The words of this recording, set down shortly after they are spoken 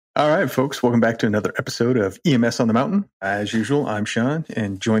All right, folks, welcome back to another episode of EMS on the Mountain. As usual, I'm Sean,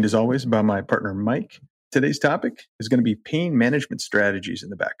 and joined as always by my partner, Mike. Today's topic is going to be pain management strategies in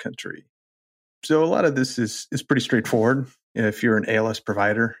the backcountry. So a lot of this is pretty straightforward. If you're an ALS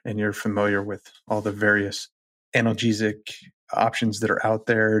provider and you're familiar with all the various analgesic options that are out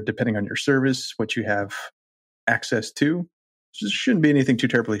there, depending on your service, what you have access to, there shouldn't be anything too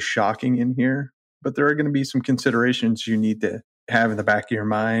terribly shocking in here, but there are going to be some considerations you need to have in the back of your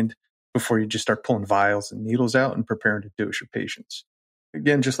mind before you just start pulling vials and needles out and preparing to dose your patients.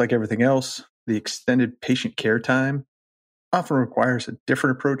 Again, just like everything else, the extended patient care time often requires a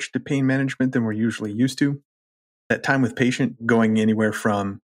different approach to pain management than we're usually used to. That time with patient going anywhere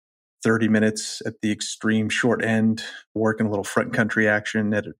from 30 minutes at the extreme short end, working a little front country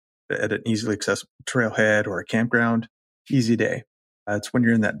action at an easily accessible trailhead or a campground, easy day. It's when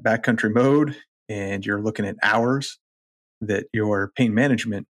you're in that backcountry mode and you're looking at hours that your pain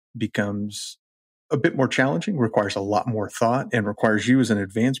management becomes a bit more challenging, requires a lot more thought, and requires you as an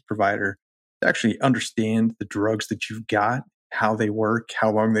advanced provider to actually understand the drugs that you've got, how they work, how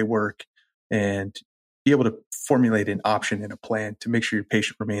long they work, and be able to formulate an option and a plan to make sure your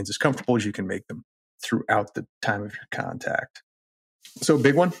patient remains as comfortable as you can make them throughout the time of your contact. So,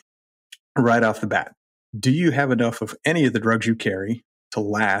 big one, right off the bat. Do you have enough of any of the drugs you carry to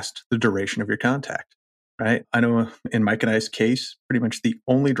last the duration of your contact? Right? I know in Mike and I's case, pretty much the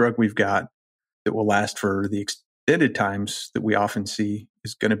only drug we've got that will last for the extended times that we often see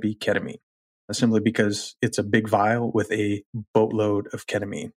is going to be ketamine, simply because it's a big vial with a boatload of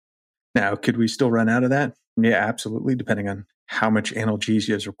ketamine. Now, could we still run out of that? Yeah, absolutely, depending on how much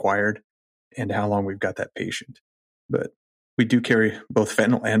analgesia is required and how long we've got that patient. But we do carry both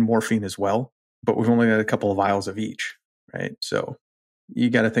fentanyl and morphine as well, but we've only got a couple of vials of each, right? So you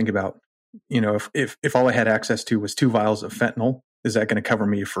got to think about, if all I had access to was 2 vials of fentanyl, is that going to cover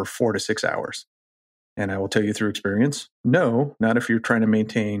me for 4 to 6 hours? And I will tell you through experience, no, not if you're trying to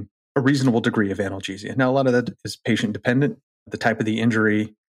maintain a reasonable degree of analgesia. Now, a lot of that is patient dependent, the type of the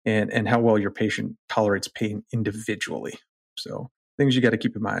injury, and how well your patient tolerates pain individually. So things you got to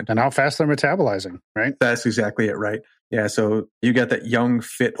keep in mind. And how fast they're metabolizing, right? That's exactly it, right? Yeah, so you got that young,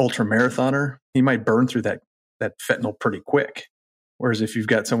 fit ultramarathoner, he might burn through that fentanyl pretty quick. Whereas if you've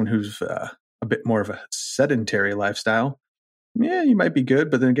got someone who's a bit more of a sedentary lifestyle, yeah, you might be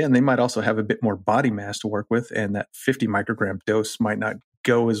good, but then again, they might also have a bit more body mass to work with, and that 50 microgram dose might not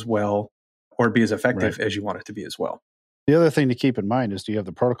go as well or be as effective as you want it to be as well. The other thing to keep in mind is, do you have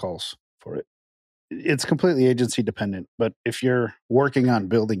the protocols for it? It's completely agency dependent, but if you're working on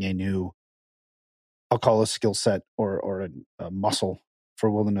building a new, I'll call a skill set or a muscle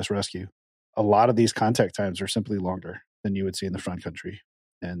for wilderness rescue, a lot of these contact times are simply longer than you would see in the front country.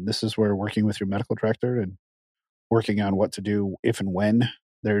 And this is where working with your medical director and working on what to do if and when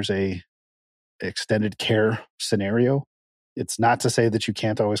there's a extended care scenario. It's not to say that you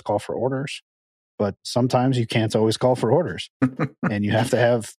can't always call for orders, but sometimes you can't always call for orders. And you have to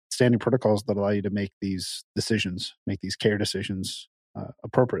have standing protocols that allow you to make these decisions, make these care decisions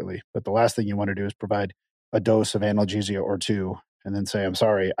appropriately. But the last thing you want to do is provide a dose of analgesia or 2 and then say, I'm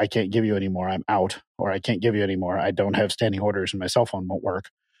sorry, I can't give you any more, I'm out, or I can't give you any more, I don't have standing orders and my cell phone won't work.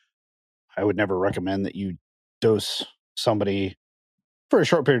 I would never recommend that you dose somebody for a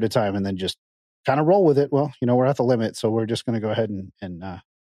short period of time and then just kind of roll with it. Well, we're at the limit, so we're just going to go ahead and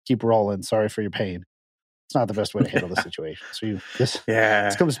keep rolling. Sorry for your pain. It's not the best way to handle the situation. So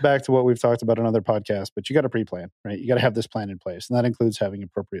this comes back to what we've talked about on other podcasts, but you got to pre-plan, right? You got to have this plan in place. And that includes having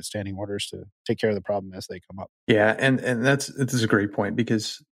appropriate standing orders to take care of the problem as they come up. Yeah. And this is a great point,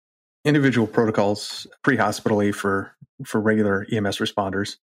 because individual protocols pre-hospitally for regular EMS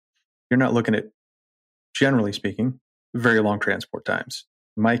responders, you're not looking at, generally speaking, very long transport times.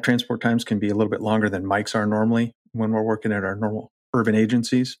 My transport times can be a little bit longer than Mike's are normally when we're working at our normal urban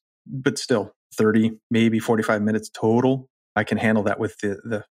agencies, but still 30, maybe 45 minutes total. I can handle that with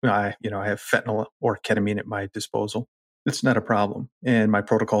I have fentanyl or ketamine at my disposal. It's not a problem. And my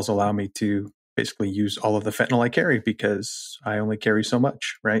protocols allow me to basically use all of the fentanyl I carry because I only carry so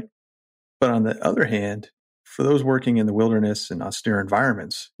much, right? But on the other hand, for those working in the wilderness and austere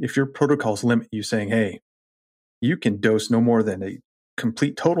environments, if your protocols limit you saying, hey, you can dose no more than a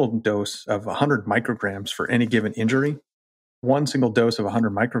complete total dose of 100 micrograms for any given injury, one single dose of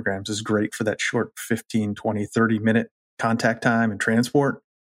 100 micrograms is great for that short 15, 20, 30-minute contact time and transport.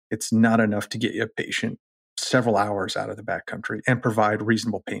 It's not enough to get you a patient several hours out of the backcountry and provide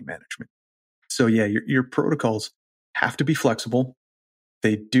reasonable pain management. So yeah, your protocols have to be flexible.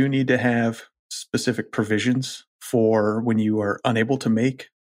 They do need to have specific provisions for when you are unable to make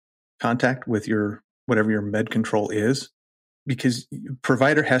contact with whatever your med control is. because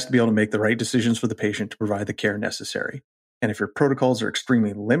provider has to be able to make the right decisions for the patient to provide the care necessary. And if your protocols are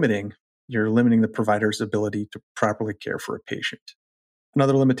extremely limiting, you're limiting the provider's ability to properly care for a patient.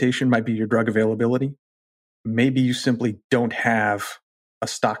 Another limitation might be your drug availability. Maybe you simply don't have a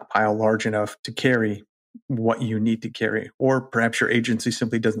stockpile large enough to carry what you need to carry, or perhaps your agency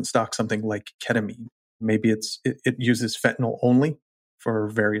simply doesn't stock something like ketamine. Maybe it uses fentanyl only for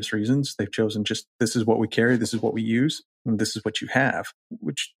various reasons. They've chosen just, this is what we carry, this is what we use, and this is what you have,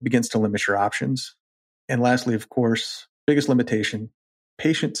 which begins to limit your options. And lastly, of course, biggest limitation,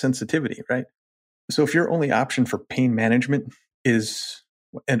 patient sensitivity, right? So if your only option for pain management is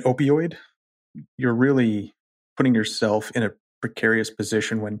an opioid, you're really putting yourself in a precarious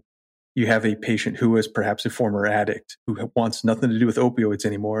position when you have a patient who is perhaps a former addict who wants nothing to do with opioids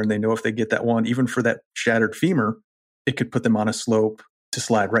anymore. And they know if they get that one, even for that shattered femur, it could put them on a slope to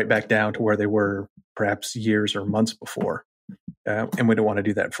slide right back down to where they were perhaps years or months before. And we don't want to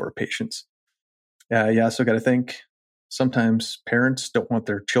do that for our patients. You also got to think sometimes parents don't want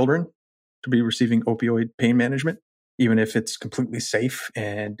their children to be receiving opioid pain management, even if it's completely safe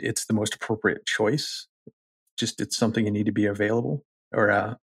and it's the most appropriate choice. Just it's something you need to be available, or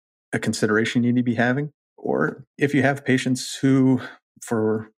a consideration you need to be having. Or if you have patients who,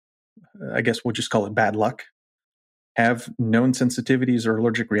 for, I guess we'll just call it bad luck, have known sensitivities or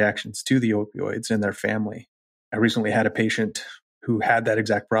allergic reactions to the opioids in their family. I recently had a patient who had that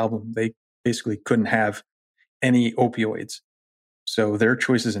exact problem. They basically couldn't have any opioids. So their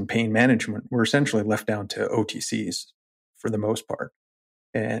choices in pain management were essentially left down to OTCs for the most part.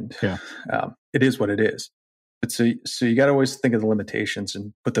 And it is what it is. But so you got to always think of the limitations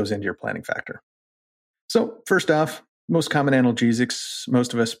and put those into your planning factor. So first off, most common analgesics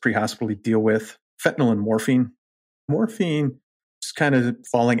most of us pre-hospitally deal with, fentanyl and morphine. Morphine is kind of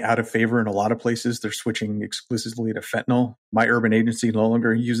falling out of favor in a lot of places. They're switching exclusively to fentanyl. My urban agency no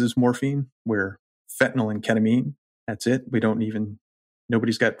longer uses morphine. We're fentanyl and ketamine. That's it.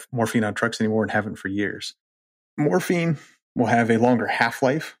 Nobody's got morphine on trucks anymore and haven't for years. Morphine will have a longer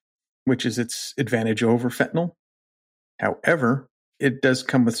half-life, which is its advantage over fentanyl. However, it does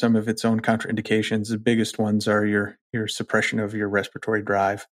come with some of its own contraindications. The biggest ones are your suppression of your respiratory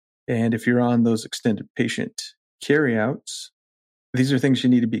drive. And if you're on those extended patient carryouts, these are things you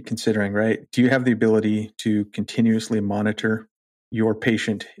need to be considering, right? Do you have the ability to continuously monitor your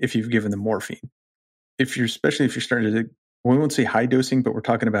patient if you've given them morphine? Especially if you're starting to, we won't say high dosing, but we're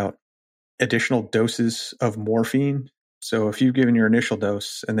talking about additional doses of morphine. So if you've given your initial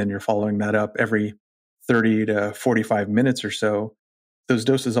dose and then you're following that up every 30 to 45 minutes or so, those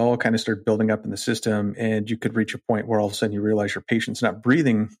doses all kind of start building up in the system, and you could reach a point where all of a sudden you realize your patient's not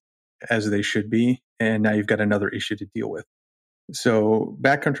breathing as they should be, and now you've got another issue to deal with. So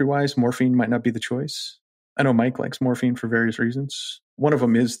backcountry-wise, morphine might not be the choice. I know Mike likes morphine for various reasons. One of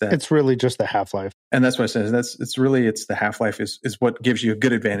them is that it's really just the half-life. And that's what I said. It's the half-life is what gives you a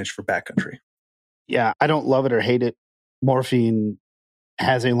good advantage for backcountry. Yeah, I don't love it or hate it. Morphine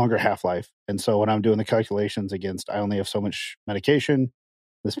has a longer half-life. And so when I'm doing the calculations against, I only have so much medication.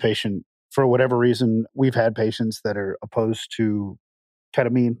 This patient, for whatever reason, we've had patients that are opposed to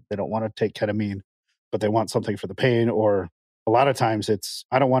ketamine. They don't want to take ketamine, but they want something for the pain. Or a lot of times it's,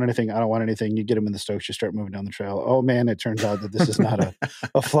 I don't want anything. You get them in the Stokes, you start moving down the trail. Oh man, it turns out that this is not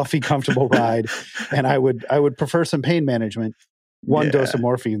a fluffy, comfortable ride. And I would prefer some pain management. One dose of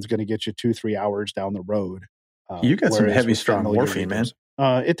morphine is going to get you 2-3 hours down the road. You got some heavy, strong morphine, man.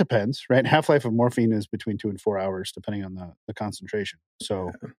 It depends, right? Half-life of morphine is between 2 and 4 hours, depending on the concentration.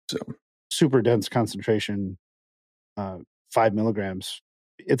 So super dense concentration, 5 milligrams.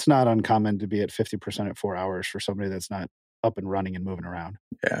 It's not uncommon to be at 50% at 4 hours for somebody that's not up and running and moving around.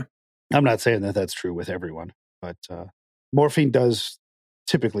 Yeah. I'm not saying that that's true with everyone, but morphine does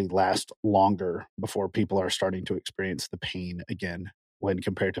typically last longer before people are starting to experience the pain again when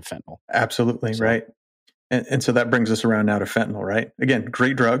compared to fentanyl. Absolutely, right. And so that brings us around now to fentanyl, right? Again,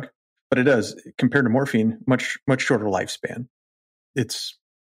 great drug, but it does, compared to morphine, much shorter lifespan. It's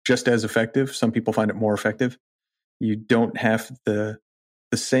just as effective. Some people find it more effective. You don't have the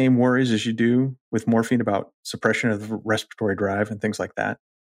same worries as you do with morphine about suppression of the respiratory drive and things like that,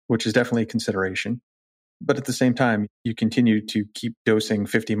 which is definitely a consideration. But at the same time, you continue to keep dosing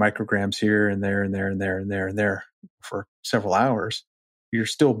 50 micrograms here and there and there and there and there and there for several hours. You're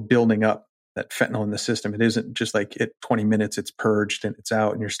still building up that fentanyl in the system. It isn't just like at 20 minutes, it's purged and it's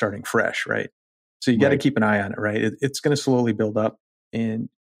out and you're starting fresh, right? So you got to keep an eye on it, right? It's going to slowly build up. And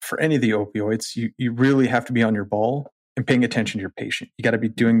for any of the opioids, you really have to be on your ball and paying attention to your patient. You got to be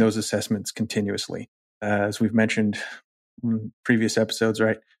doing those assessments continuously. As we've mentioned in previous episodes,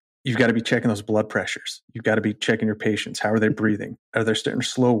 right? you've got to be checking those blood pressures. You've got to be checking your patients. How are they breathing? Are they starting to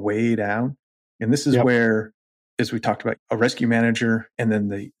slow way down? And this is where, as we talked about, a rescue manager and then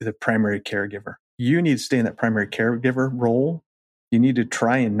the primary caregiver. You need to stay in that primary caregiver role. You need to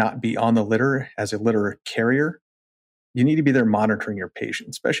try and not be on the litter as a litter carrier. You need to be there monitoring your patient,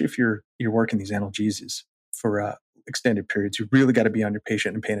 especially if you're working these analgesias for extended periods. You really got to be on your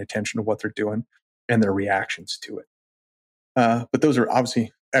patient and paying attention to what they're doing and their reactions to it. But those are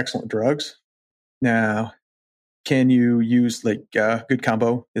obviously excellent drugs. Now, can you use good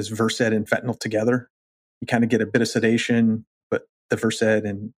combo is Versed and fentanyl together? You kind of get a bit of sedation, but the Versed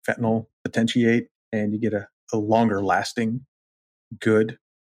and fentanyl potentiate, and you get a longer lasting, good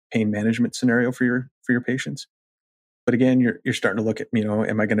pain management scenario for your patients. But again, you're starting to look at,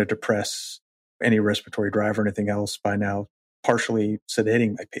 am I going to depress any respiratory drive or anything else by now partially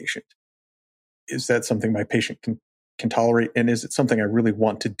sedating my patient? Is that something my patient can tolerate? And is it something I really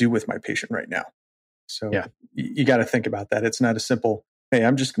want to do with my patient right now? So you got to think about that. It's not a simple, hey,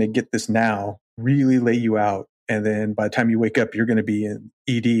 I'm just going to get this now, really lay you out. And then by the time you wake up, you're going to be in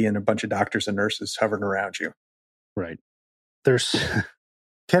ED and a bunch of doctors and nurses hovering around you. Right. There's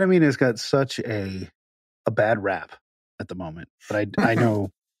ketamine has got such a bad rap at the moment. But I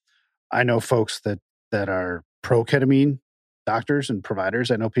know folks that are pro ketamine doctors and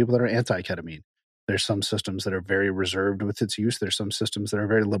providers. I know people that are anti ketamine. There's some systems that are very reserved with its use. There's some systems that are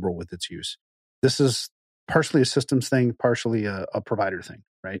very liberal with its use. This is partially a systems thing, partially a provider thing,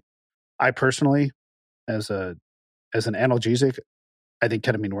 right? I personally, as an analgesic, I think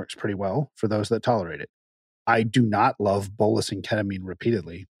ketamine works pretty well for those that tolerate it. I do not love bolusing ketamine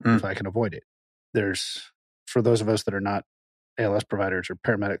repeatedly if I can avoid it. For those of us that are not ALS providers or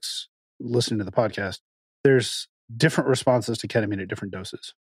paramedics listening to the podcast, there's different responses to ketamine at different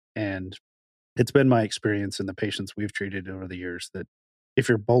doses. And it's been my experience in the patients we've treated over the years that if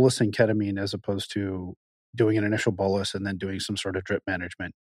you're bolusing ketamine as opposed to doing an initial bolus and then doing some sort of drip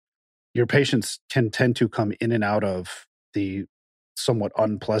management, your patients can tend to come in and out of the somewhat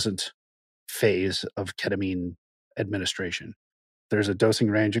unpleasant phase of ketamine administration. There's a dosing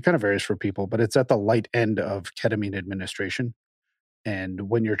range. It kind of varies for people, but it's at the light end of ketamine administration. And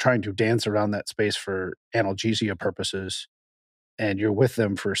when you're trying to dance around that space for analgesia purposes, and you're with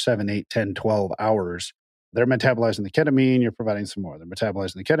them for 7, 8, 10, 12 hours, they're metabolizing the ketamine, you're providing some more. They're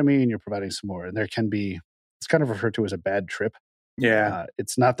metabolizing the ketamine, you're providing some more. And it's kind of referred to as a bad trip. Yeah.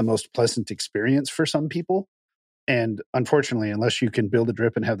 It's not the most pleasant experience for some people. And unfortunately, unless you can build a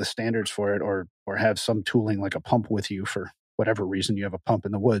drip and have the standards for it or have some tooling like a pump with you for whatever reason you have a pump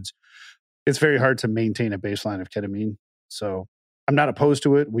in the woods, it's very hard to maintain a baseline of ketamine. So I'm not opposed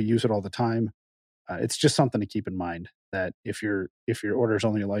to it. We use it all the time. It's just something to keep in mind that if your orders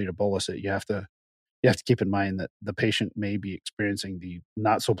only allow you to bolus it, you have to keep in mind that the patient may be experiencing the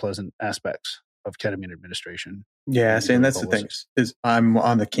not so pleasant aspects of ketamine administration. Yeah, and that's the thing is I'm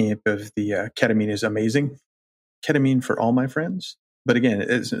on the camp of the ketamine is amazing. Ketamine for all my friends. But again,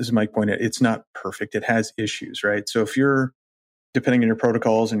 as Mike pointed out, it's not perfect. It has issues, right? So if you're, depending on your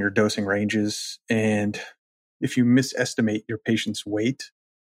protocols and your dosing ranges, and if you misestimate your patient's weight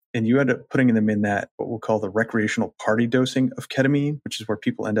and you end up putting them in that, what we'll call the recreational party dosing of ketamine, which is where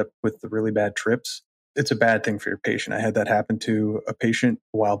people end up with the really bad trips, it's a bad thing for your patient. I had that happen to a patient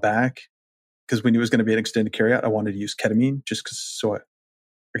a while back because we knew it was going to be an extended carryout. I wanted to use ketamine just so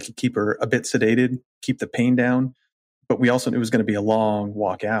I could keep her a bit sedated, keep the pain down. But we also knew it was going to be a long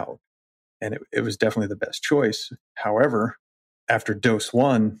walk out. And it was definitely the best choice. However, after dose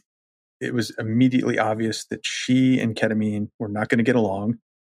 1, it was immediately obvious that she and ketamine were not going to get along.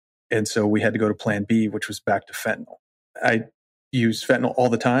 And so we had to go to plan B, which was back to fentanyl. I use fentanyl all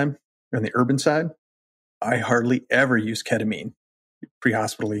the time on the urban side. I hardly ever use ketamine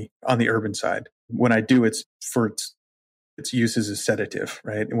pre-hospitally on the urban side. When I do, it's for its use as a sedative,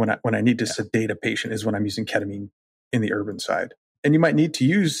 right? And when I need to sedate a patient is when I'm using ketamine in the urban side. And you might need to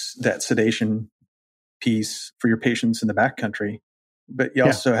use that sedation piece for your patients in the backcountry, but you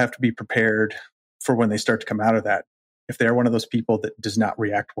also have to be prepared for when they start to come out of that. If they're one of those people that does not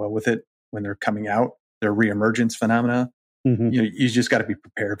react well with it when they're coming out, their reemergence phenomena, you just got to be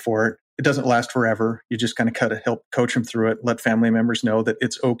prepared for it. It doesn't last forever. You just kind of got to help coach them through it. Let family members know that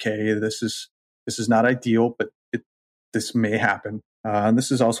it's okay. This is not ideal, but this may happen. And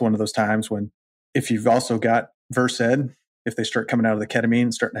this is also one of those times when, if you've also got Versed, if they start coming out of the ketamine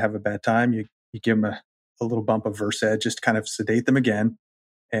and starting to have a bad time, you give them a little bump of Versed, just to kind of sedate them again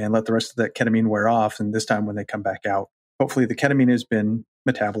and let the rest of that ketamine wear off. And this time when they come back out, hopefully the ketamine has been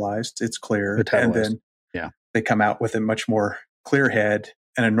metabolized, it's clear, and then they come out with a much more clear head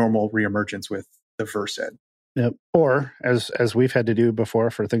and a normal reemergence with the Versed. Yep. Or as we've had to do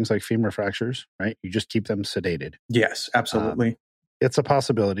before for things like femur fractures, right? You just keep them sedated. Yes, absolutely. It's a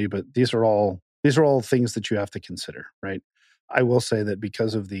possibility, but these are all things that you have to consider, right? I will say that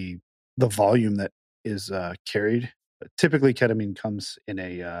because of the volume that is carried, typically ketamine comes in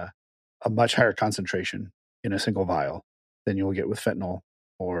a much higher concentration in a single vial than you will get with fentanyl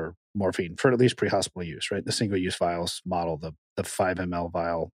or morphine for at least pre-hospital use, right? The single-use vials model, the 5 ml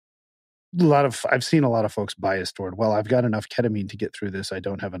vial. I've seen a lot of folks biased toward, well, I've got enough ketamine to get through this. I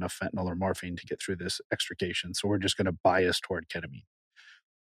don't have enough fentanyl or morphine to get through this extrication. So we're just going to bias toward ketamine.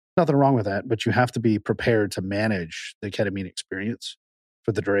 Nothing wrong with that, but you have to be prepared to manage the ketamine experience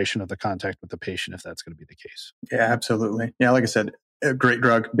for the duration of the contact with the patient if that's going to be the case. Yeah, absolutely. Yeah, like I said, a great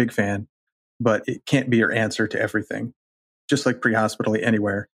drug, big fan, but it can't be your answer to everything. Just like pre-hospitally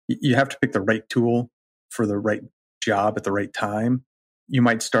anywhere, you have to pick the right tool for the right job at the right time. You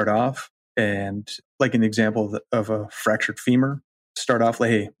might start off and, like an example of a fractured femur, start off like,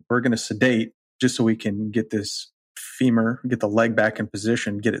 hey, we're going to sedate just so we can get this femur, get the leg back in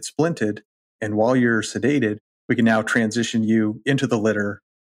position, get it splinted. And while you're sedated, we can now transition you into the litter,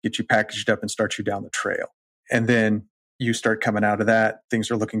 get you packaged up and start you down the trail. And then you start coming out of that, things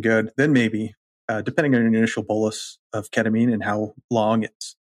are looking good. Then maybe, depending on your initial bolus of ketamine and how long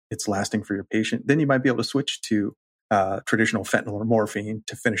it's lasting for your patient, then you might be able to switch to traditional fentanyl or morphine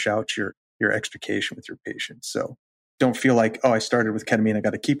to finish out your extrication with your patient. So don't feel like, oh, I started with ketamine, I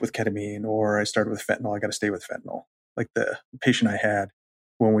got to keep with ketamine, or I started with fentanyl, I got to stay with fentanyl. Like the patient I had,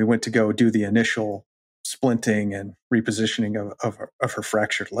 when we went to go do the initial splinting and repositioning of her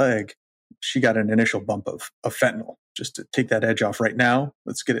fractured leg, she got an initial bump of fentanyl just to take that edge off right now.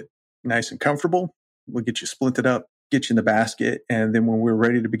 Let's get it nice and comfortable. We'll get you splinted up, get you in the basket. And then when we're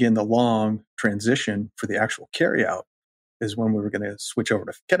ready to begin the long transition for the actual carryout is when we were going to switch over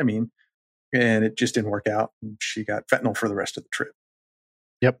to ketamine. And it just didn't work out. She got fentanyl for the rest of the trip.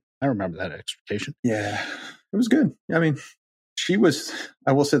 Yep. I remember that extrication. Yeah, it was good. I mean,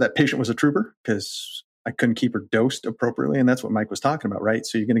 I will say that patient was a trooper because I couldn't keep her dosed appropriately. And that's what Mike was talking about, right?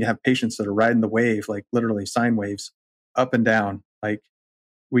 So you're going to have patients that are riding the wave, like literally sine waves up and down. Like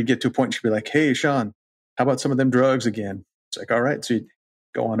we'd get to a point and she'd be like, hey, Sean, how about some of them drugs again? It's like, all right. So you'd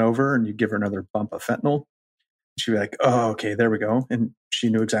go on over and you give her another bump of fentanyl. She'd be like, oh, okay, there we go. And she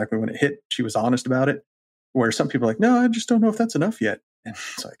knew exactly when it hit. She was honest about it. Where some people are like, no, I just don't know if that's enough yet. And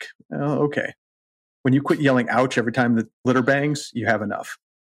it's like, oh, okay. When you quit yelling ouch every time the litter bangs, you have enough.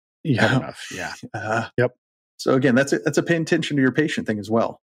 You have enough, yeah. Yep. So again, that's a pay attention to your patient thing as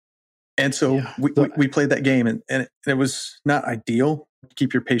well. And so we played that game, and it was not ideal to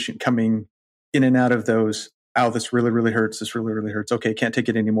keep your patient coming in and out of those, oh, this really, really hurts. This really, really hurts. Okay, can't take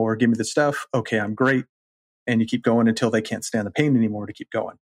it anymore. Give me the stuff. Okay, I'm great. And you keep going until they can't stand the pain anymore to keep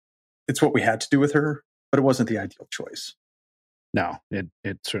going. It's what we had to do with her, but it wasn't the ideal choice. No,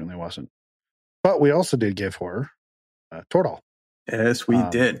 it certainly wasn't. But we also did give her Toradol. Yes, we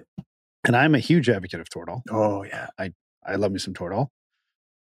did. And I'm a huge advocate of Toradol. Oh, yeah. I love me some Toradol.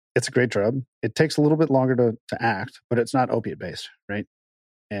 It's a great drug. It takes a little bit longer to act, but it's not opiate-based, right?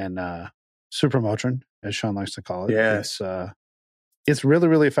 And Supermotrin, as Sean likes to call it, yes. It's really,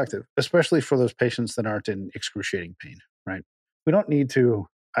 really effective, especially for those patients that aren't in excruciating pain, right? We don't need to,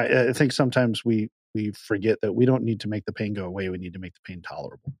 I think sometimes we forget that we don't need to make the pain go away. We need to make the pain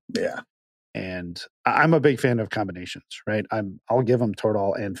tolerable. Yeah. And I'm a big fan of combinations, right? I'll give them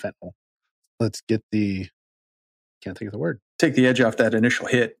Toradol and fentanyl. Let's get can't think of the word. Take the edge off that initial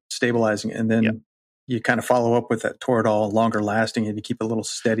hit, stabilizing it, and then you kind of follow up with that Toradol, longer lasting, and you keep a little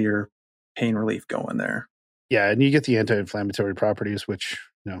steadier pain relief going there. Yeah, and you get the anti-inflammatory properties, which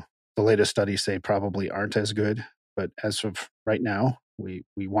the latest studies say probably aren't as good. But as of right now, we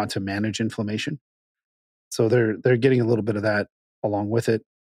want to manage inflammation. So they're getting a little bit of that along with it.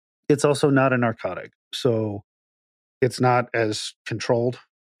 It's also not a narcotic, so it's not as controlled.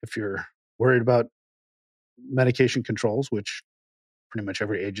 If you're worried about medication controls, which pretty much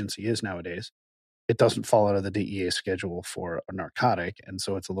every agency is nowadays, it doesn't fall out of the DEA schedule for a narcotic, and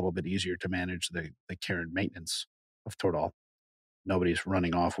so it's a little bit easier to manage the care and maintenance of Toradol. Nobody's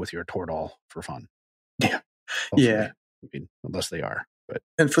running off with your Toradol for fun. Yeah. Hopefully. Yeah. I mean, unless they are. But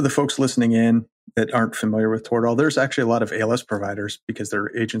and for the folks listening in that aren't familiar with Toradol, there's actually a lot of ALS providers because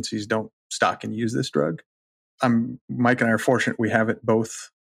their agencies don't stock and use this drug. Mike and I are fortunate we have it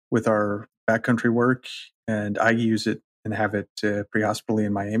both with our backcountry work, and I use it and have it pre-hospitally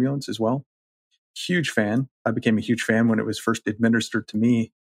in my ambulance as well. Huge fan. I became a huge fan when it was first administered to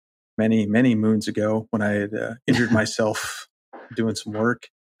me many, many moons ago when I had injured myself doing some work.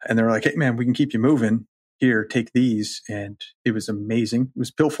 And they were like, hey, man, we can keep you moving. Here, take these. And it was amazing. It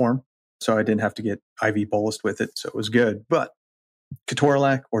was pill form. so I didn't have to get IV bolused with it. So it was good. But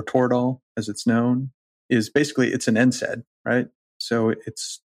ketorolac, or Toradol, as it's known, is basically, it's an NSAID, right? So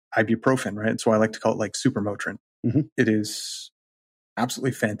it's ibuprofen, right? So I like to call it like supermotrin. Mm-hmm. It is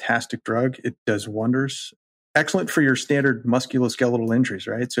absolutely fantastic drug. It does wonders. Excellent for your standard musculoskeletal injuries,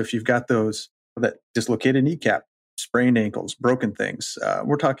 right? So if you've got that dislocated kneecap, sprained ankles, broken things,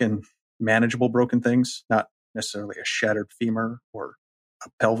 we're talking manageable broken things, not necessarily a shattered femur or a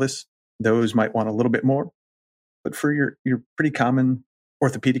pelvis. Those might want a little bit more. But for your pretty common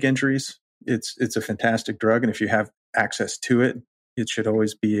orthopedic injuries, it's a fantastic drug. And if you have access to it, it should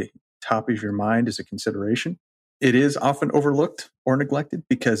always be top of your mind as a consideration. It is often overlooked or neglected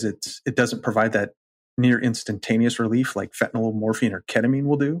because it doesn't provide that near instantaneous relief like fentanyl, morphine, or ketamine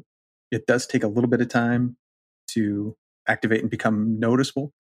will do. It does take a little bit of time to activate and become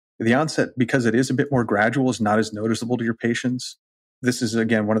noticeable. The onset, because it is a bit more gradual, is not as noticeable to your patients. This is,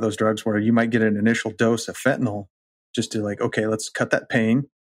 again, one of those drugs where you might get an initial dose of fentanyl just to okay, let's cut that pain,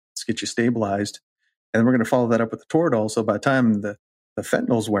 let's get you stabilized. And then we're going to follow that up with the Toradol. So by the time the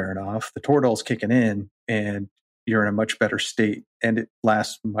fentanyl's wearing off, the Toradol's kicking in, and you're in a much better state, and it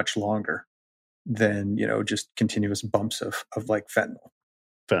lasts much longer than, just continuous bumps of like fentanyl.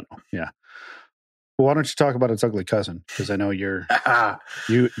 Fentanyl, yeah. Well, why don't you talk about its ugly cousin? Because I know you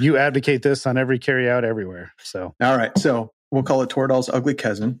advocate this on every carry out everywhere. So all right, so we'll call it Toradol's ugly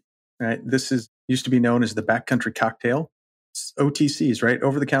cousin. Right, this used to be known as the Backcountry cocktail. It's OTCs, right,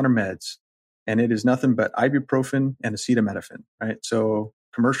 over the counter meds, and it is nothing but ibuprofen and acetaminophen. Right, so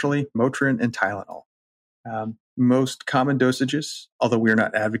commercially, Motrin and Tylenol. Most common dosages, although we are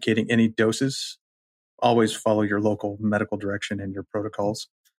not advocating any doses, always follow your local medical direction and your protocols.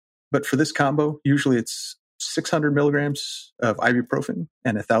 But for this combo, usually it's 600 milligrams of ibuprofen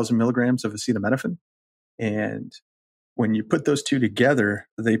and 1,000 milligrams of acetaminophen. And when you put those two together,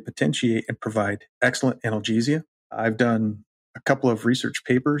 they potentiate and provide excellent analgesia. I've done a couple of research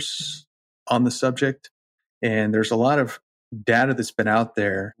papers on the subject, and there's a lot of data that's been out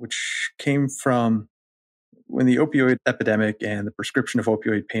there, which came from when the opioid epidemic and the prescription of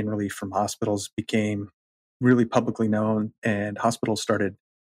opioid pain relief from hospitals became really publicly known, and hospitals started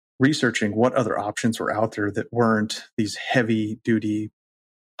researching what other options were out there that weren't these heavy duty,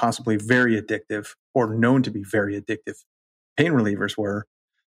 possibly very addictive or known to be very addictive pain relievers were.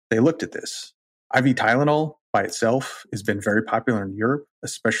 They looked at this. IV Tylenol by itself has been very popular in Europe,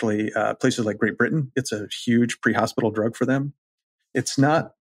 especially places like Great Britain. It's a huge pre-hospital drug for them. It's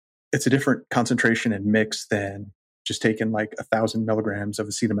a different concentration and mix than just taking 1,000 milligrams of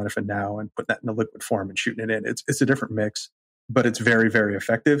acetaminophen now and putting that in a liquid form and shooting it in. It's a different mix, but it's very, very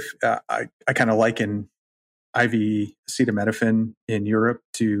effective. I kind of liken IV acetaminophen in Europe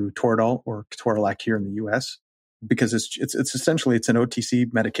to Toradol or ketorolac here in the U.S. because it's essentially an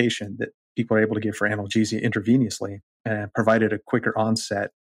OTC medication that people are able to give for analgesia intravenously and provided a quicker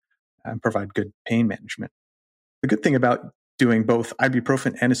onset and provide good pain management. The good thing about doing both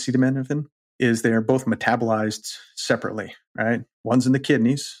ibuprofen and acetaminophen is they're both metabolized separately, right? One's in the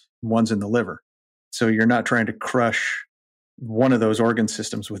kidneys, one's in the liver. So you're not trying to crush one of those organ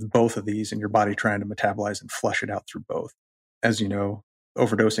systems with both of these and your body trying to metabolize and flush it out through both. As you know,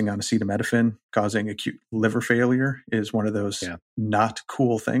 overdosing on acetaminophen causing acute liver failure is one of those not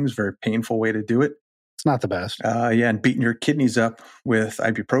cool things, very painful way to do it. It's not the best. And beating your kidneys up with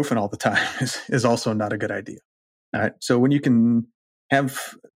ibuprofen all the time is also not a good idea. All right. So when you can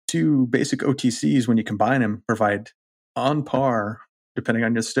have two basic OTCs, when you combine them, provide on par, depending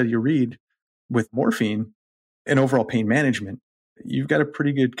on the study you read, with morphine and overall pain management, you've got a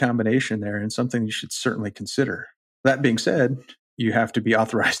pretty good combination there and something you should certainly consider. That being said, you have to be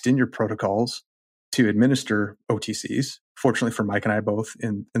authorized in your protocols to administer OTCs. Fortunately for Mike and I both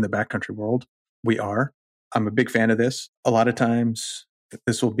in the backcountry world, we are. I'm a big fan of this. A lot of times,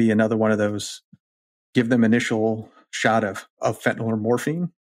 this will be another one of those, give them initial shot of fentanyl or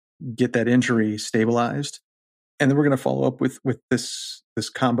morphine, get that injury stabilized, and then we're going to follow up with this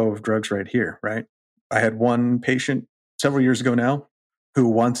combo of drugs right here, right? I had one patient several years ago now who,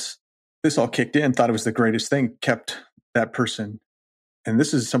 once this all kicked in, thought it was the greatest thing, kept that person. And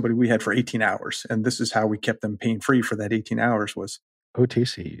this is somebody we had for 18 hours. And this is how we kept them pain-free for that 18 hours was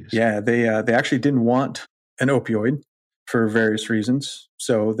OTCs. Yeah, they actually didn't want an opioid for various reasons.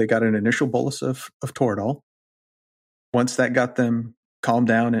 So they got an initial bolus of Toradol. Once that got them calmed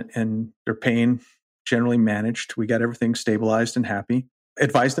down and their pain generally managed, we got everything stabilized and happy.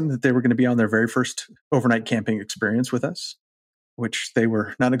 Advised them that they were going to be on their very first overnight camping experience with us, which they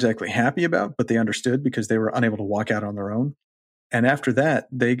were not exactly happy about, but they understood because they were unable to walk out on their own. And after that,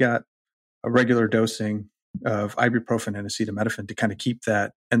 they got a regular dosing of ibuprofen and acetaminophen to kind of keep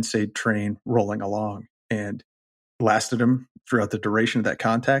that NSAID train rolling along, and lasted him throughout the duration of that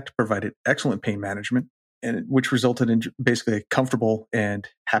contact, provided excellent pain management, and which resulted in basically a comfortable and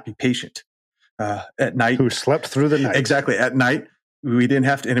happy patient. At night, who slept through the night. Exactly. At night, we didn't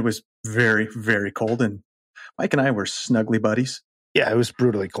have to, and it was very, very cold. And Mike and I were snuggly buddies. Yeah, it was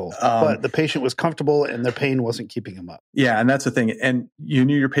brutally cold. But the patient was comfortable and their pain wasn't keeping him up. Yeah, and that's the thing. And you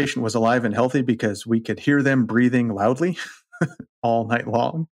knew your patient was alive and healthy because we could hear them breathing loudly all night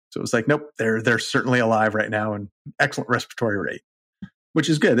long. So it was like, nope, they're certainly alive right now and excellent respiratory rate, which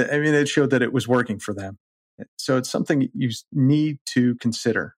is good. I mean, it showed that it was working for them. So it's something you need to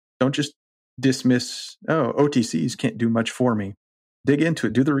consider. Don't just dismiss, OTCs can't do much for me. Dig into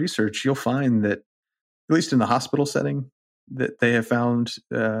it, do the research. You'll find that, at least in the hospital setting, that they have found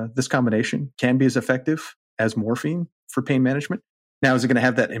this combination can be as effective as morphine for pain management. Now, is it going to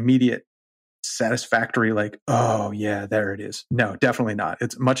have that immediate satisfactory, like, oh yeah, there it is? No, definitely not.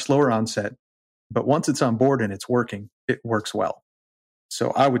 It's much slower onset, but once it's on board and it's working, it works well.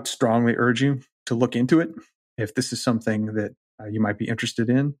 So I would strongly urge you to look into it. If this is something that you might be interested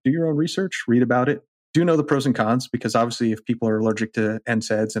in, do your own research, read about it. Do know the pros and cons, because obviously if people are allergic to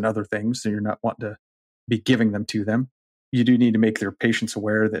NSAIDs and other things, then you're not wanting to be giving them to them. You do need to make their patients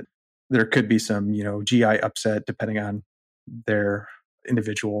aware that there could be some, GI upset depending on their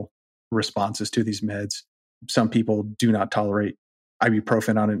individual responses to these meds. Some people do not tolerate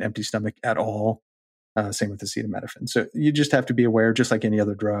ibuprofen on an empty stomach at all. Same with acetaminophen. So you just have to be aware, just like any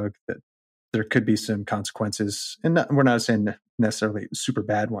other drug, that there could be some consequences. And we're not saying necessarily super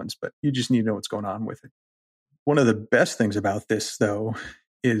bad ones, but you just need to know what's going on with it. One of the best things about this, though,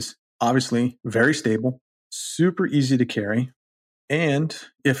 is obviously very stable, super easy to carry. And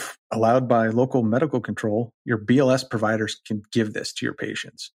if allowed by local medical control, your BLS providers can give this to your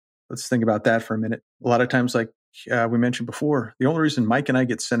patients. Let's think about that for a minute. A lot of times, like we mentioned before, the only reason Mike and I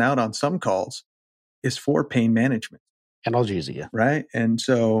get sent out on some calls is for pain management. Analgesia. Right. And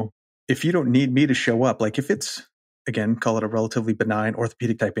so if you don't need me to show up, like if it's, again, call it a relatively benign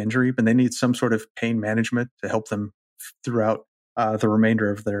orthopedic type injury, but they need some sort of pain management to help them throughout the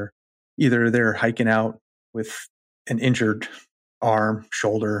remainder of either they're hiking out with an injured arm,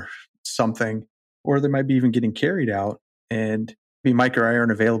 shoulder, something, or they might be even getting carried out and be Mike or I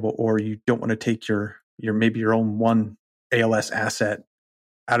aren't available, or you don't want to take your maybe your own one ALS asset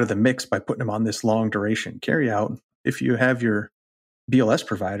out of the mix by putting them on this long duration carry out. If you have your BLS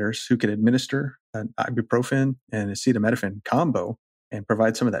providers who can administer an ibuprofen and acetaminophen combo and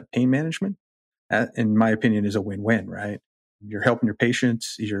provide some of that pain management, that, in my opinion, is a win-win, right? You're helping your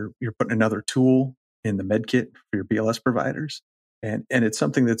patients. You're putting another tool in the med kit for your BLS providers. And it's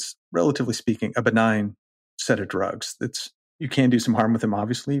something that's, relatively speaking, a benign set of drugs. You can do some harm with them,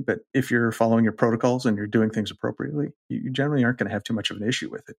 obviously, but if you're following your protocols and you're doing things appropriately, you generally aren't going to have too much of an issue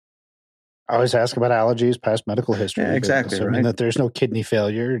with it. I always ask about allergies, past medical history. Yeah, exactly. Assuming right? that there's no kidney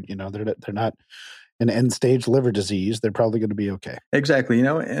failure, they're not an end-stage liver disease, they're probably going to be okay. Exactly.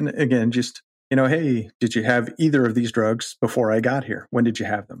 And again, just, hey, did you have either of these drugs before I got here? When did you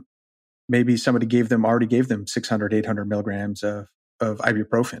have them? Maybe somebody already gave them 600, 800 milligrams of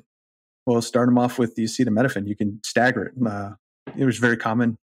ibuprofen. Well, start them off with the acetaminophen. You can stagger it. It was very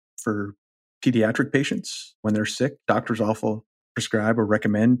common for pediatric patients when they're sick. Doctors also prescribe or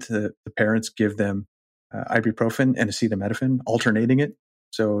recommend that the parents give them ibuprofen and acetaminophen, alternating it.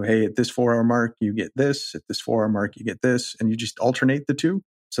 So, hey, at this 4-hour mark, you get this. At this 4-hour mark, you get this. And you just alternate the two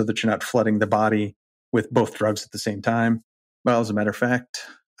so that you're not flooding the body with both drugs at the same time. Well, as a matter of fact,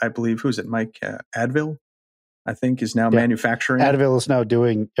 I believe, who's it, Mike? Advil, I think, is now manufacturing. Advil is now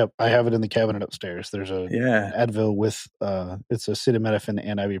doing, I have it in the cabinet upstairs. There's a Advil with, it's acetaminophen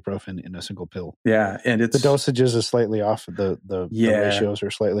and ibuprofen in a single pill. Yeah. And the dosages is slightly off. The ratios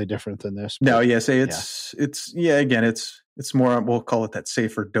are slightly different than this. No, again, it's more, we'll call it that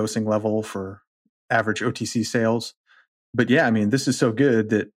safer dosing level for average OTC sales. But yeah, I mean, this is so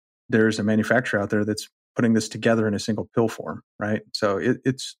good that there's a manufacturer out there that's putting this together in a single pill form, right? So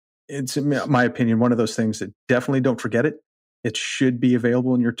it's in my opinion, one of those things that definitely don't forget it. It should be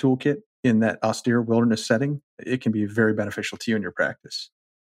available in your toolkit in that austere wilderness setting. It can be very beneficial to you in your practice.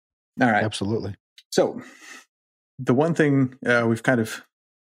 All right. Absolutely. So the one thing we've kind of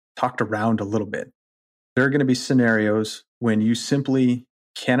talked around a little bit, there are going to be scenarios when you simply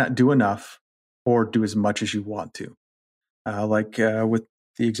cannot do enough or do as much as you want to. Like with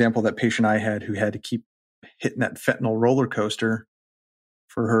the example that patient I had who had to keep hitting that fentanyl roller coaster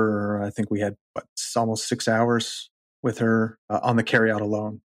for her. I think we had almost 6 hours with her on the carryout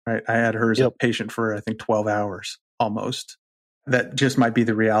alone. Right, I had her as a patient for I think 12 hours almost. That just might be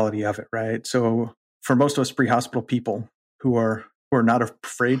the reality of it, right? So for most of us pre-hospital people who are not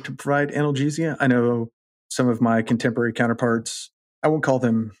afraid to provide analgesia, I know some of my contemporary counterparts, I won't call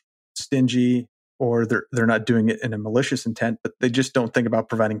them stingy or they're not doing it in a malicious intent, but they just don't think about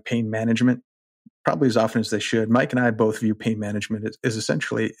providing pain management probably as often as they should. Mike and I both view pain management as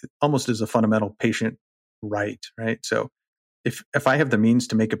essentially almost as a fundamental patient right? So if I have the means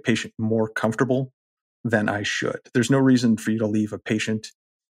to make a patient more comfortable, then I should. There's no reason for you to leave a patient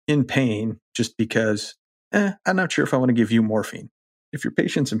in pain just because, I'm not sure if I want to give you morphine. If your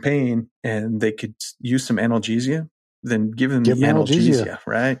patient's in pain and they could use some analgesia, then give them the analgesia,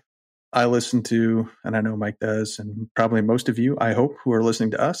 right? I listen to, and I know Mike does, and probably most of you, I hope, who are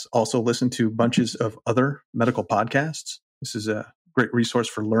listening to us also listen to bunches of other medical podcasts. This is a great resource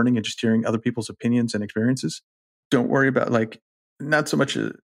for learning and just hearing other people's opinions and experiences. Don't worry about not so much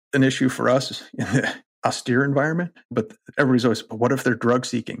an issue for us in the austere environment, but everybody's always, what if they're drug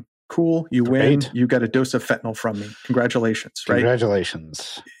seeking? Cool, you win. You got a dose of fentanyl from me. Congratulations, right?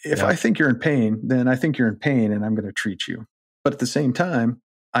 Congratulations. If I think you're in pain, then I think you're in pain and I'm going to treat you. But at the same time,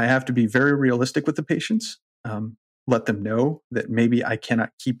 I have to be very realistic with the patients. Let them know that maybe I cannot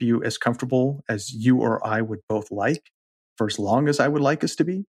keep you as comfortable as you or I would both like for as long as I would like us to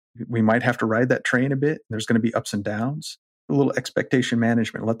be. We might have to ride that train a bit. There's going to be ups and downs. A little expectation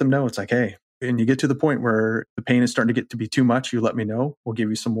management. Let them know it's like, hey, and you get to the point where the pain is starting to get to be too much, you let me know. We'll give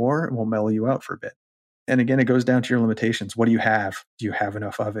you some more and we'll mellow you out for a bit. And again, it goes down to your limitations. What do you have? Do you have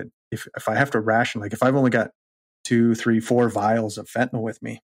enough of it? If I have to ration, if I've only got 2, 3, 4 vials of fentanyl with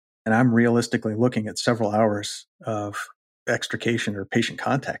me, and I'm realistically looking at several hours of extrication or patient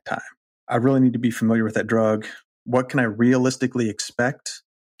contact time, I really need to be familiar with that drug. What can I realistically expect,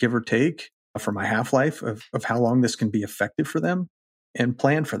 give or take, for my half-life of how long this can be effective for them, and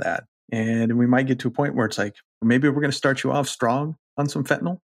plan for that. And we might get to a point where it's like, maybe we're going to start you off strong on some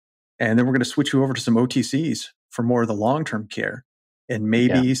fentanyl, and then we're going to switch you over to some OTCs for more of the long-term care. And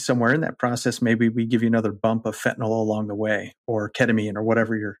maybe somewhere in that process, maybe we give you another bump of fentanyl along the way, or ketamine, or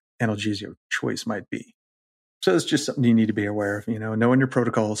whatever your analgesia choice might be. So it's just something you need to be aware of, knowing your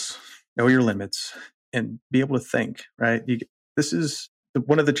protocols, know your limits, and be able to think, right? This is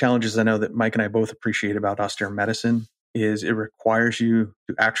one of the challenges I know that Mike and I both appreciate about austere medicine is it requires you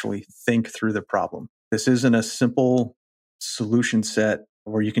to actually think through the problem. This isn't a simple solution set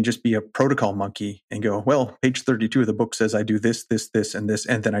where you can just be a protocol monkey and go, well, page 32 of the book says I do this, this, this, and this,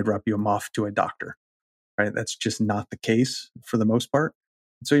 and then I drop you off to a doctor, right? That's just not the case for the most part.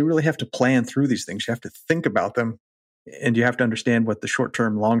 So you really have to plan through these things. You have to think about them, and you have to understand what the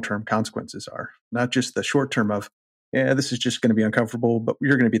short-term, long-term consequences are. Not just the short-term of, this is just going to be uncomfortable, but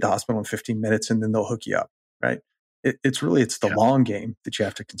you're going to be at the hospital in 15 minutes and then they'll hook you up, right? It's the long game that you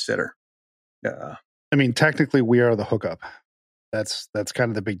have to consider. Technically we are the hookup. That's kind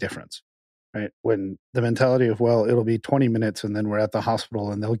of the big difference, right? When the mentality of, well, it'll be 20 minutes and then we're at the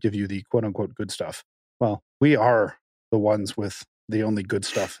hospital and they'll give you the quote unquote good stuff. Well, we are the ones with the only good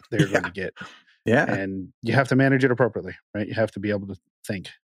stuff they're going to get. Yeah. And you have to manage it appropriately, right? You have to be able to think.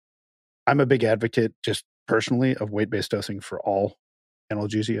 I'm a big advocate just personally of weight-based dosing for all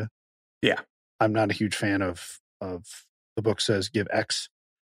analgesia. Yeah. I'm not a huge fan of the book says give X.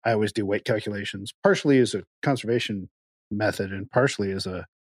 I always do weight calculations, partially as a conservation method and partially as I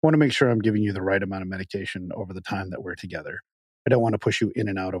want to make sure I'm giving you the right amount of medication over the time that we're together. I don't want to push you in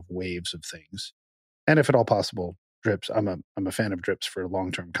and out of waves of things. And if at all possible, drips. I'm a fan of drips for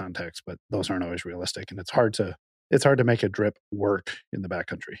long-term context, but those aren't always realistic. And it's hard to make a drip work in the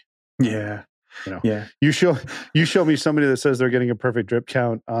backcountry. Yeah. Yeah. You show me somebody that says they're getting a perfect drip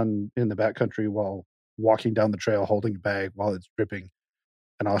count in the backcountry while walking down the trail holding a bag while it's dripping,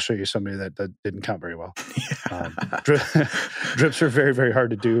 and I'll show you somebody that didn't count very well. Drips are very, very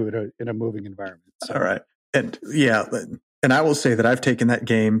hard to do in a moving environment. So. All right. And I will say that I've taken that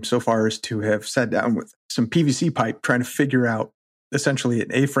game so far as to have sat down with some PVC pipe trying to figure out essentially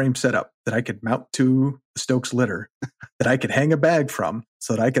an A-frame setup that I could mount to the Stokes litter that I could hang a bag from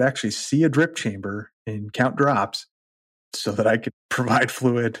so that I could actually see a drip chamber and count drops so that I could provide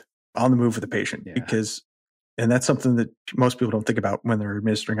fluid on the move for the patient. And that's something that most people don't think about when they're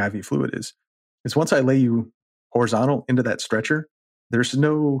administering IV fluid is once I lay you horizontal into that stretcher, there's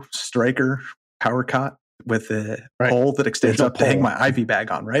no striker power cot with a pole that extends up to hang my IV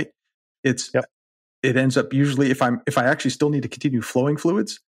bag on, right? It ends up usually if I actually still need to continue flowing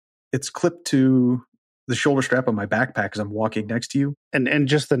fluids, it's clipped to the shoulder strap of my backpack as I'm walking next to you. And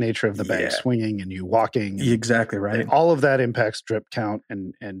just the nature of the bag swinging and you walking. Exactly right. All of that impacts drip count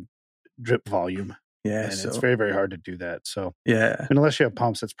and drip volume. Yeah. And it's very, very hard to do that. So and unless you have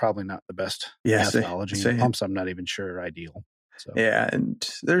pumps, it's probably not the best methodology. Pumps, I'm not even sure are ideal. So yeah, and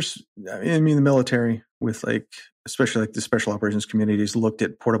there's, I mean, the military with especially the special operations communities looked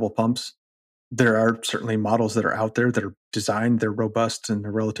at portable pumps. There are certainly models that are out there that are designed, they're robust and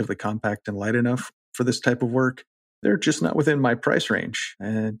they're relatively compact and light enough for this type of work. They're just not within my price range.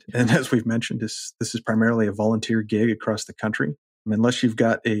 And as we've mentioned, this is primarily a volunteer gig across the country. Unless you've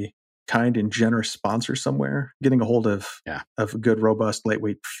got a kind and generous sponsor somewhere, getting a hold of good, robust,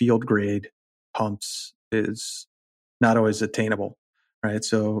 lightweight field grade pumps is not always attainable. Right.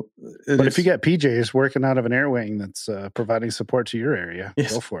 So, but if you get PJs working out of an air wing that's providing support to your area,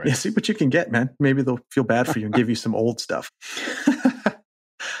 go for it. Yeah, see what you can get, man. Maybe they'll feel bad for you and give you some old stuff.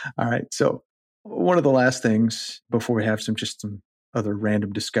 All right. So one of the last things before we have some other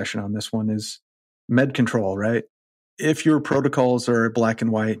random discussion on this one is med control, right? If your protocols are black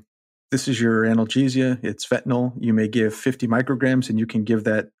and white, this is your analgesia, it's fentanyl. You may give 50 micrograms and you can give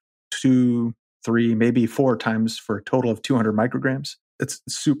that 2, 3, maybe 4 times for a total of 200 micrograms. It's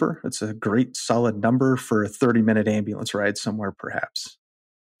super. It's a great solid number for a 30-minute ambulance ride somewhere, perhaps.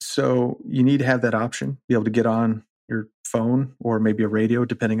 So you need to have that option, be able to get on your phone or maybe a radio,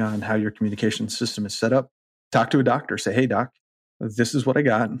 depending on how your communication system is set up. Talk to a doctor. Say, hey, doc, this is what I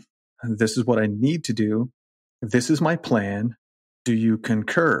got. This is what I need to do. This is my plan. Do you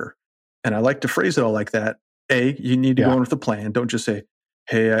concur? And I like to phrase it all like that. You need to go in with a plan. Don't just say,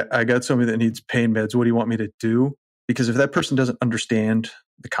 hey, I got somebody that needs pain meds. What do you want me to do? Because if that person doesn't understand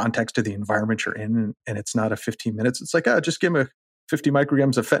the context of the environment you're in and it's not a 15 minutes, it's like, just give them 50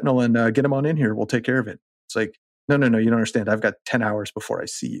 micrograms of fentanyl and get them on in here. We'll take care of it. It's like, no, you don't understand. I've got 10 hours before I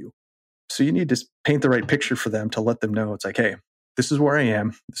see you. So you need to paint the right picture for them to let them know. It's like, hey, this is where I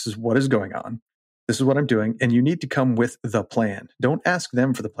am. This is what is going on. This is what I'm doing. And you need to come with the plan. Don't ask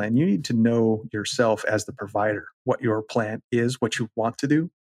them for the plan. You need to know yourself as the provider, what your plan is, what you want to do.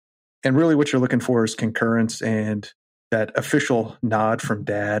 And really what you're looking for is concurrence and that official nod from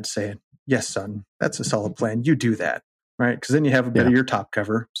dad saying, yes, son, that's a solid plan. You do that, right? Because then you have a bit of your top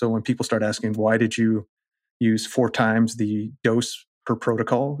cover. So when people start asking, why did you use 4 times the dose per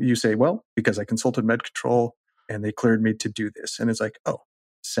protocol? You say, well, because I consulted med control and they cleared me to do this. And it's like, oh,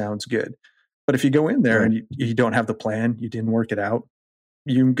 sounds good. But if you go in there and you don't have the plan, you didn't work it out,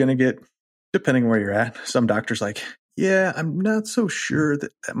 you're going to get, depending where you're at, some doctors like, yeah, I'm not so sure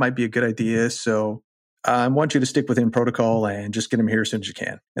that might be a good idea. So I want you to stick within protocol and just get them here as soon as you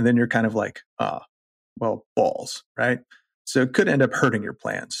can. And then you're kind of like, well, balls, right? So it could end up hurting your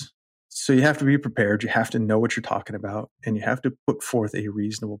plans. So you have to be prepared. You have to know what you're talking about, and you have to put forth a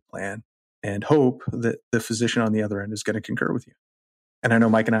reasonable plan and hope that the physician on the other end is going to concur with you. And I know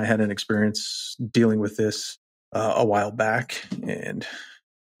Mike and I had an experience dealing with this a while back. And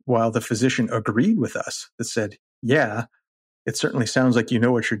while the physician agreed with us, that said, yeah, it certainly sounds like you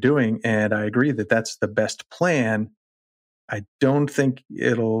know what you're doing, and I agree that that's the best plan. I don't think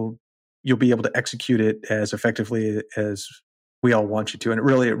you'll be able to execute it as effectively as we all want you to. And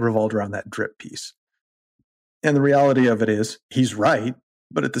it revolved around that drip piece. And the reality of it is he's right.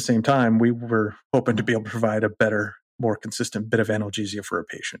 But at the same time, we were hoping to be able to provide a better, more consistent bit of analgesia for a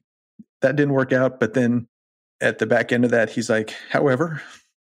patient. That didn't work out. But then at the back end of that, he's like, however,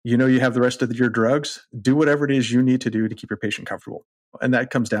 you have the rest of your drugs. Do whatever it is you need to do to keep your patient comfortable. And that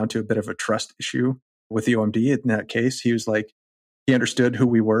comes down to a bit of a trust issue with the OMD. In that case, he was like, he understood who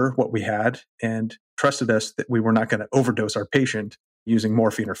we were, what we had, and trusted us that we were not going to overdose our patient using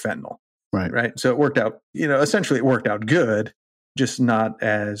morphine or fentanyl. Right. So it worked out, essentially it worked out good, just not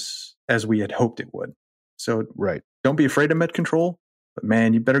as we had hoped it would. So don't be afraid of med control, but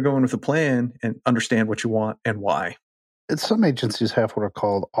man, you better go in with a plan and understand what you want and why. Some agencies have what are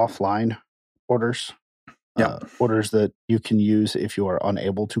called offline orders. Orders that you can use if you are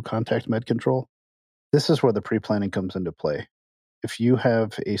unable to contact med control. This is where the pre-planning comes into play. If you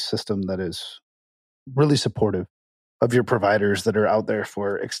have a system that is really supportive of your providers that are out there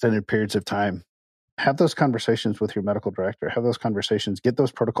for extended periods of time, have those conversations with your medical director, have those conversations, get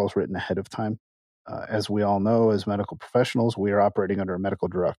those protocols written ahead of time. As we all know, as medical professionals, we are operating under a medical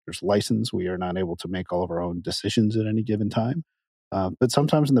director's license. We are not able to make all of our own decisions at any given time. But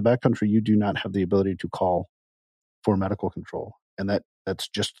sometimes in the backcountry, you do not have the ability to call for medical control. And that's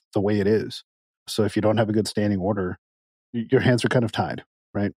just the way it is. So if you don't have a good standing order, your hands are kind of tied,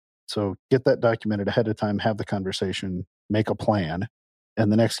 right? So get that documented ahead of time, have the conversation, make a plan,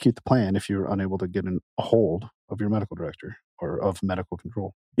 and then execute the plan if you're unable to get a hold of your medical director or of medical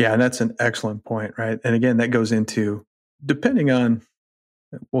control. Yeah, and that's an excellent point, right? And again, that goes into, depending on,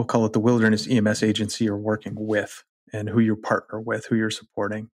 we'll call it the wilderness EMS agency you're working with and who you partner with, who you're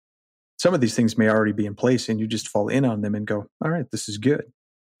supporting. Some of these things may already be in place and you just fall in on them and go, all right, this is good.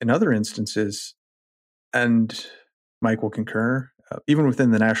 In other instances, and Mike will concur, even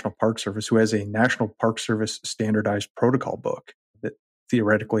within the National Park Service, who has a National Park Service standardized protocol book that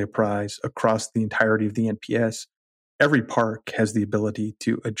theoretically applies across the entirety of the NPS, every park has the ability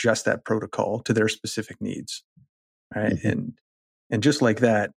to adjust that protocol to their specific needs. Right? Mm-hmm. And just like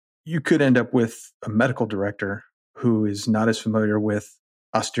that, you could end up with a medical director who is not as familiar with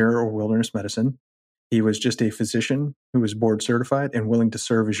austere or wilderness medicine. He was just a physician who was board certified and willing to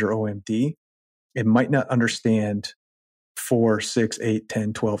serve as your OMD. It might not understand 4, 6, 8,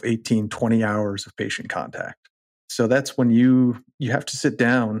 10, 12, 18, 20 hours of patient contact. So that's when you have to sit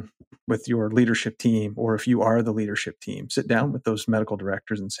down with your leadership team, or if you are the leadership team, sit down with those medical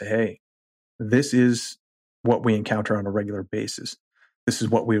directors and say, hey, this is what we encounter on a regular basis. This is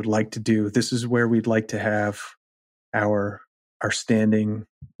what we would like to do. This is where we'd like to have our standing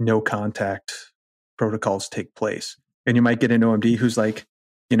no contact protocols take place. And you might get an OMD who's like,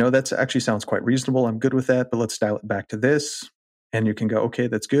 that actually sounds quite reasonable. I'm good with that, but let's dial it back to this. And you can go, okay,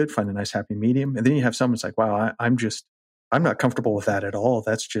 that's good. Find a nice happy medium. And then you have someone who's like, wow, I'm not comfortable with that at all.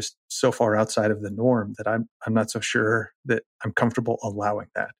 That's just so far outside of the norm that I'm not so sure that I'm comfortable allowing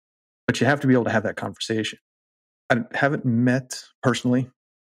that. But you have to be able to have that conversation. I haven't met personally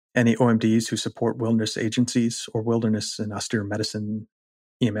any OMDs who support wilderness agencies or wilderness and austere medicine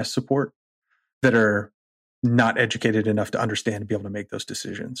EMS support that are not educated enough to understand and be able to make those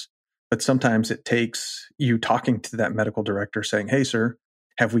decisions. But sometimes it takes you talking to that medical director saying, hey, sir,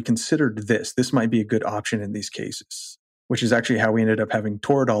 have we considered this? This might be a good option in these cases, which is actually how we ended up having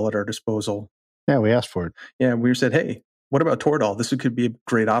Toradol at our disposal. Yeah, we asked for it. Yeah, we said, hey, what about Toradol? This could be a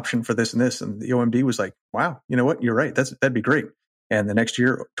great option for this and this. And the OMD was like, wow, you know what? You're right. That'd be great. And the next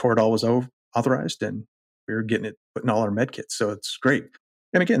year, Toradol was authorized and we were getting it, putting all our med kits. So it's great.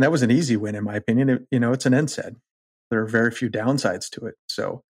 And again, that was an easy win, in my opinion. It's an NSAID. There are very few downsides to it.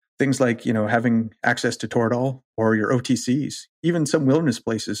 So things like, having access to Toradol or your OTCs, even some wilderness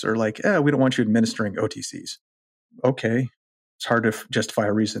places are like, we don't want you administering OTCs. Okay. It's hard to justify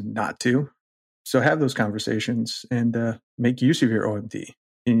a reason not to. So have those conversations and make use of your OMD.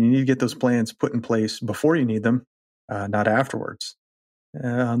 And you need to get those plans put in place before you need them, not afterwards.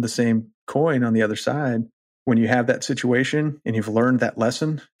 On the same coin, on the other side, when you have that situation and you've learned that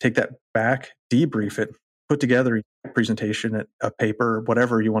lesson, take that back, debrief it, put together a presentation, a paper,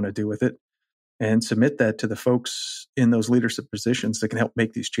 whatever you want to do with it, and submit that to the folks in those leadership positions that can help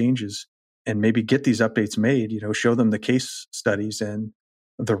make these changes and maybe get these updates made, show them the case studies and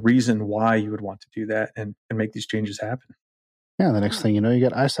the reason why you would want to do that and make these changes happen. Yeah, the next thing you know, you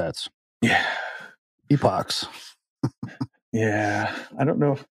get ISATs. Yeah. EPOCs. Yeah, I don't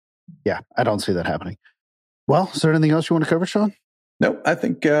know. Yeah, I don't see that happening. Well, is there anything else you want to cover, Sean? No, I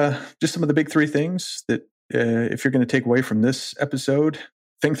think just some of the big three things that if you're going to take away from this episode,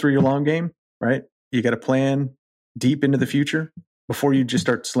 think through your long game, right? You got to plan deep into the future before you just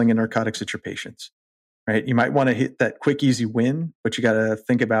start slinging narcotics at your patients, right? You might want to hit that quick, easy win, but you got to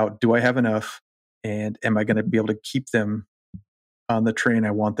think about, do I have enough? And am I going to be able to keep them on the train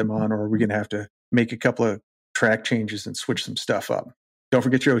I want them on? Or are we going to have to make a couple of track changes and switch some stuff up? Don't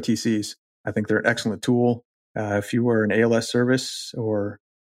forget your OTCs. I think they're an excellent tool. If you were an ALS service or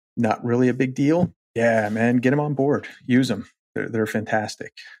not really a big deal, yeah, man, get them on board. Use them. They're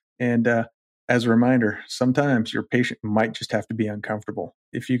fantastic. And as a reminder, sometimes your patient might just have to be uncomfortable.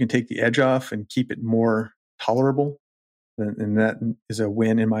 If you can take the edge off and keep it more tolerable, then that is a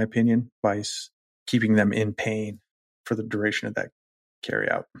win, in my opinion, by keeping them in pain for the duration of that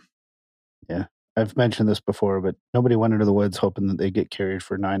carry out. Yeah. I've mentioned this before, but nobody went into the woods hoping that they get carried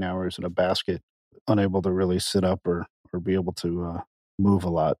for 9 hours in a basket, unable to really sit up or be able to move a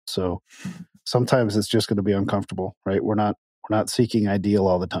lot. So sometimes it's just going to be uncomfortable, right? We're not seeking ideal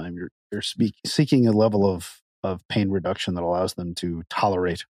all the time. You're seeking a level of pain reduction that allows them to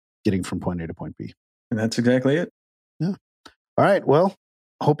tolerate getting from point A to point B. And that's exactly it. Yeah. All right. Well,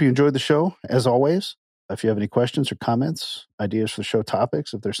 I hope you enjoyed the show. As always, if you have any questions or comments, ideas for show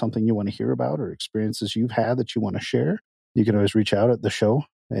topics, if there's something you want to hear about or experiences you've had that you want to share, you can always reach out at the show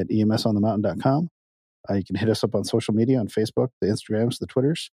at emsonthemountain.com. You can hit us up on social media on Facebook, the Instagrams, the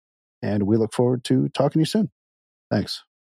Twitters, and we look forward to talking to you soon. Thanks.